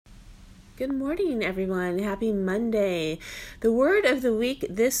Good morning, everyone. Happy Monday. The word of the week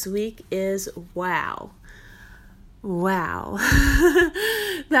this week is wow. Wow.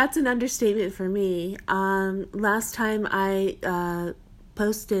 That's an understatement for me. Last time I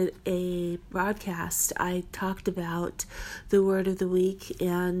posted a broadcast, I talked about the word of the week,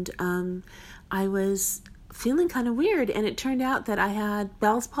 and I was feeling kind of weird, and it turned out that I had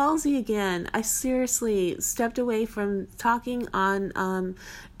Bell's palsy again. I seriously stepped away from talking on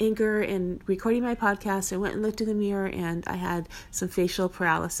Anchor and recording my podcast. I went and looked in the mirror, and I had some facial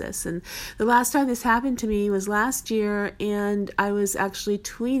paralysis. And the last time this happened to me was last year, and I was actually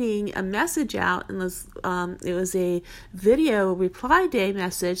tweeting a message out, and it was a video reply day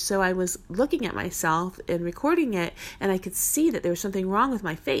message. So I was looking at myself and recording it, and I could see that there was something wrong with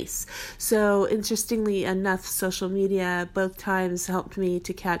my face. So interestingly enough, social media both times helped me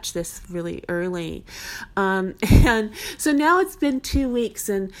to catch this really early. And so now it's been 2 weeks,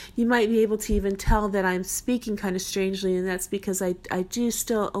 and you might be able to even tell that I'm speaking kind of strangely, and that's because I do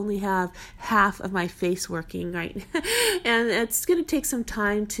still only have half of my face working, right? And it's going to take some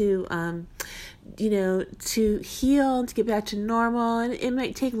time to heal and to get back to normal. And it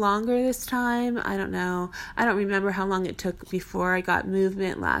might take longer this time. I don't know. I don't remember how long it took before I got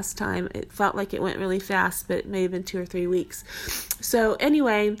movement last time. It felt like it went really fast, but it may have been 2 or 3 weeks. So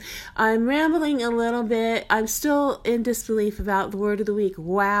anyway, I'm rambling a little bit. I'm still in disbelief about the word of the week.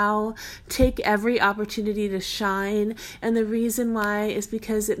 Wow. Take every opportunity to shine. And the reason why is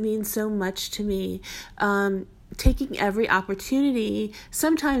because it means so much to me. Taking every opportunity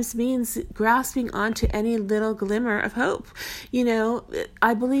sometimes means grasping onto any little glimmer of hope.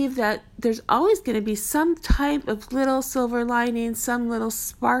 I believe that there's always going to be some type of little silver lining, some little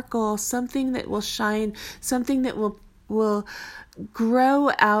sparkle, something that will shine, something that will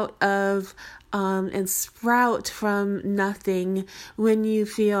grow out of and sprout from nothing when you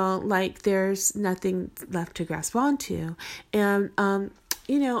feel like there's nothing left to grasp onto. And,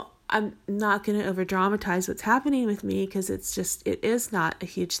 I'm not going to over dramatize what's happening with me, because it is not a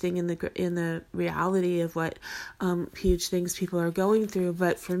huge thing in the reality of what huge things people are going through.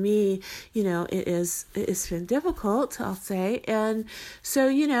 But for me, it's been difficult, I'll say. And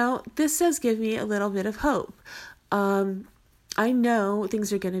so, this does give me a little bit of hope. I know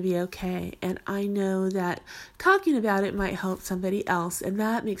things are going to be okay, and I know that talking about it might help somebody else, and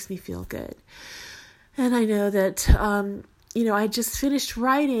that makes me feel good. And I know that I just finished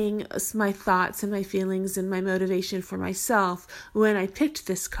writing my thoughts and my feelings and my motivation for myself when I picked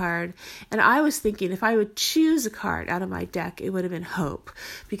this card. And I was thinking if I would choose a card out of my deck, it would have been hope,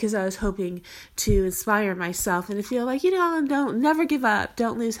 because I was hoping to inspire myself and to feel like, never give up,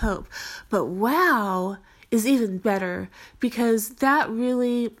 don't lose hope. But wow is even better, because that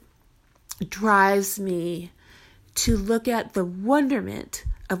really drives me to look at the wonderment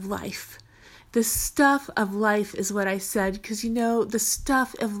of life. The stuff of life is what I said, because the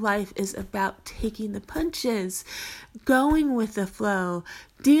stuff of life is about taking the punches, going with the flow,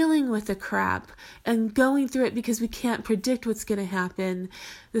 dealing with the crap, and going through it, because we can't predict what's going to happen.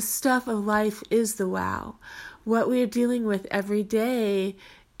 The stuff of life is the wow. What we are dealing with every day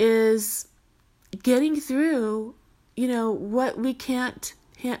is getting through, what we can't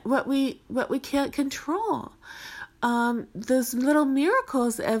control. Those little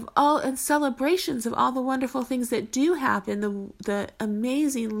miracles and celebrations of all the wonderful things that do happen, the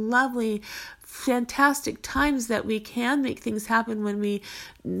amazing, lovely, fantastic times that we can make things happen when we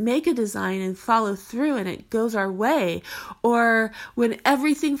make a design and follow through and it goes our way, or when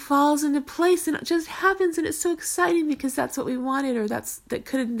everything falls into place and it just happens and it's so exciting because that's what we wanted, or that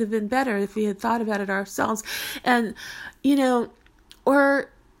couldn't have been better if we had thought about it ourselves. And or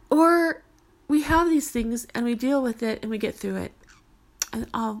we have these things and we deal with it and we get through it,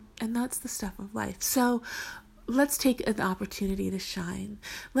 and that's the stuff of life. So let's take an opportunity to shine.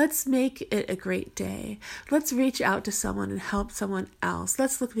 Let's make it a great day. Let's reach out to someone and help someone else.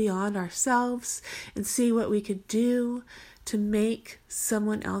 Let's look beyond ourselves and see what we could do to make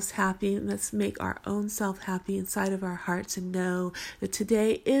someone else happy. Let's make our own self happy inside of our hearts and know that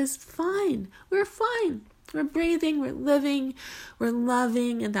today is fine. We're fine. We're breathing, we're living, we're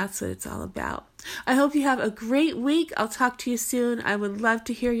loving, and that's what it's all about. I hope you have a great week. I'll talk to you soon. I would love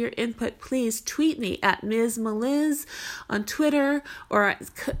to hear your input. Please tweet me at Ms. Meliz on Twitter, or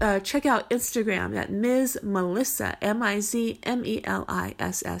check out Instagram at Ms. Melissa, MIZMELISSA.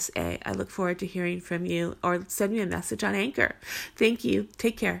 I look forward to hearing from you, or send me a message on Anchor. Thank you.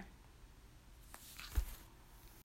 Take care.